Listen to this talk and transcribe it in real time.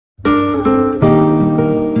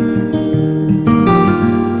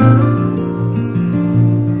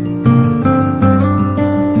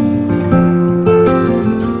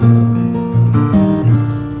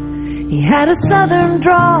southern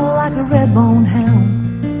drawl like a red-bone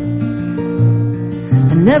hound,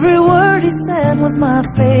 and every word he said was my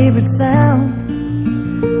favorite sound.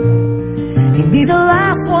 He'd be the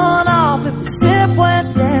last one off if the ship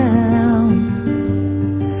went down.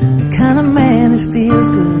 The kind of man it feels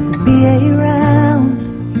good to be around.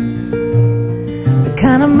 The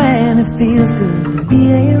kind of man it feels good to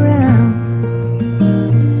be around.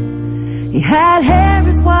 He had hair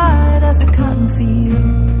as white as a cotton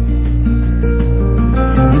field,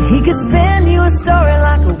 and he could spin you a story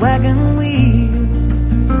like a wagon wheel,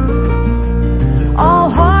 all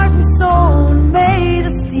heart and soul and made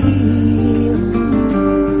of steel.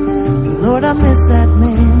 Lord, I miss that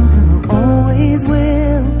man, and I always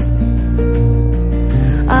will.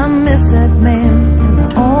 I miss that man, and I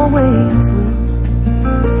always will.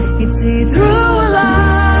 He'd see through a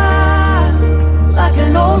lie like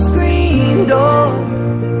an old screen door.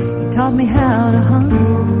 He taught me how to hunt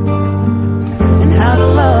and how to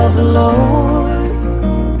love the Lord.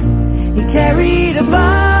 He carried a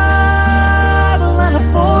Bible and a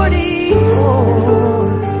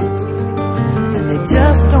 44, and they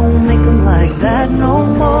just don't make them like that no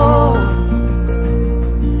more.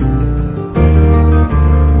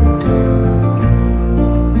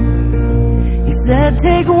 He said,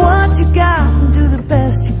 take what you got and do the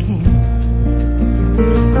best you can.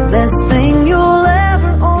 The best thing you'll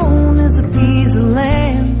ever own is a piece of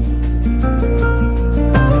land.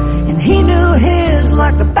 And he knew his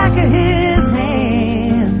like the back of his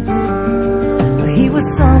hand. But he was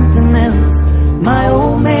something else, my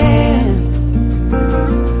old man.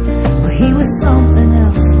 But he was something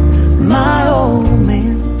else, my old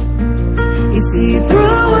man. You see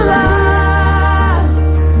through a lie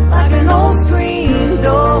like an old screen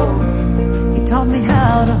door. He taught me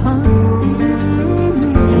how to hunt,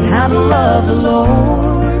 how to love the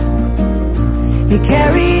Lord. He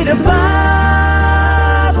carried a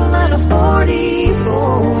Bible and a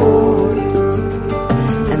 44,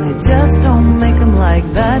 and they just don't make them like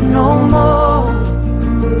that no more.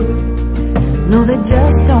 No, they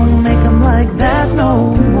just don't make them like that no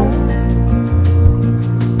more.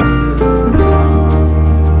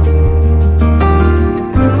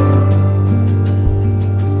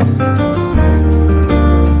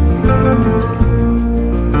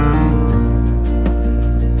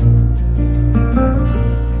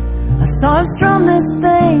 I saw him strum this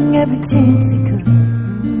thing every chance he could,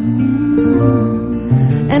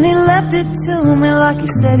 and he left it to me like he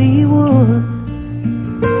said he would.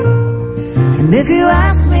 And if you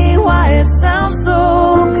ask me why it sounds so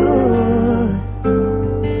good,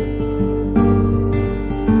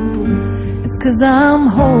 it's 'cause I'm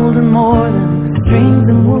holding more than strings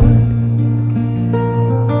and wood.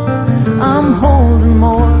 I'm holding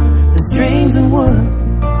more than strings and wood.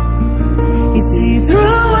 You see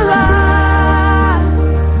through a lie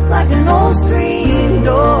like an old screen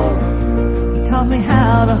door. He taught me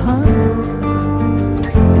how to hunt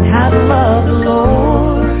and how to love the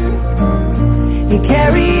Lord. He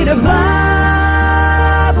carried a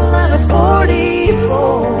Bible and a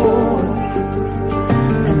 44,